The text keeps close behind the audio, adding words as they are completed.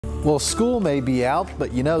Well, school may be out,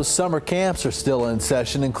 but you know summer camps are still in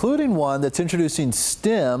session, including one that's introducing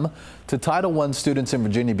STEM to Title I students in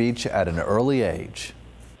Virginia Beach at an early age.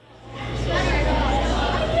 I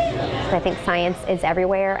think science is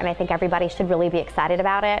everywhere, and I think everybody should really be excited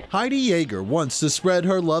about it. Heidi Yeager wants to spread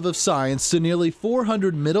her love of science to nearly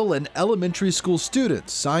 400 middle and elementary school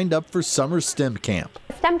students signed up for summer STEM camp.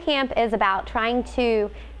 STEM camp is about trying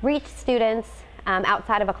to reach students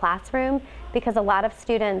outside of a classroom, because a lot of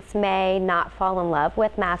students may not fall in love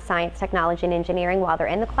with math, science, technology, and engineering while they're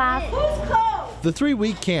in the class. The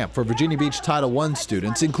 3-week camp for Virginia Beach Title I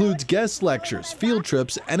students includes guest lectures, field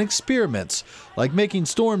trips, and experiments like making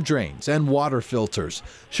storm drains and water filters,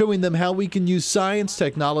 showing them how we can use science,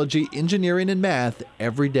 technology, engineering, and math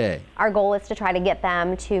every day. Our goal is to try to get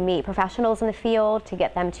them to meet professionals in the field, to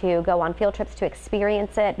get them to go on field trips to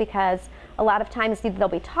experience it, because a lot of times they'll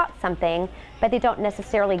be taught something, but they don't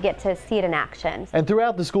necessarily get to see it in action. And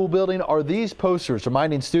throughout the school building are these posters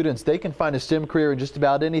reminding students they can find a STEM career in just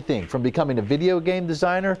about anything, from becoming a video game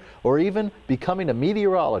designer or even becoming a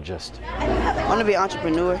meteorologist. I want to be an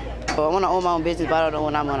entrepreneur. I want to own my own business, but I don't know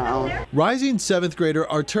when I'm going to own. Rising 7th grader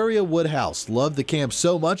Arteria Woodhouse loved the camp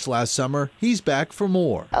so much last summer, he's back for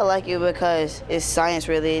more. I like it because it's science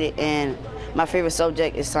related, and my favorite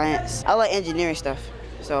subject is science. I like engineering stuff,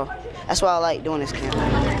 so that's why I like doing this camp.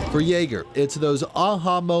 For Yeager, it's those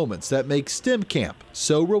aha moments that make STEM camp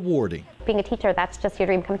so rewarding. Being a teacher, that's just your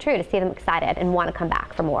dream come true, to see them excited and want to come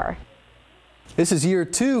back for more. This is year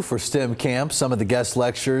 2 for STEM camp. Some of the guest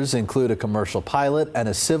lectures include a commercial pilot and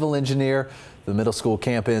a civil engineer. The middle school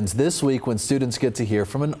camp ends this week when students get to hear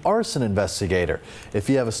from an arson investigator. If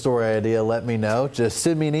you have a story idea, let me know. Just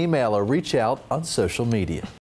send me an email or reach out on social media.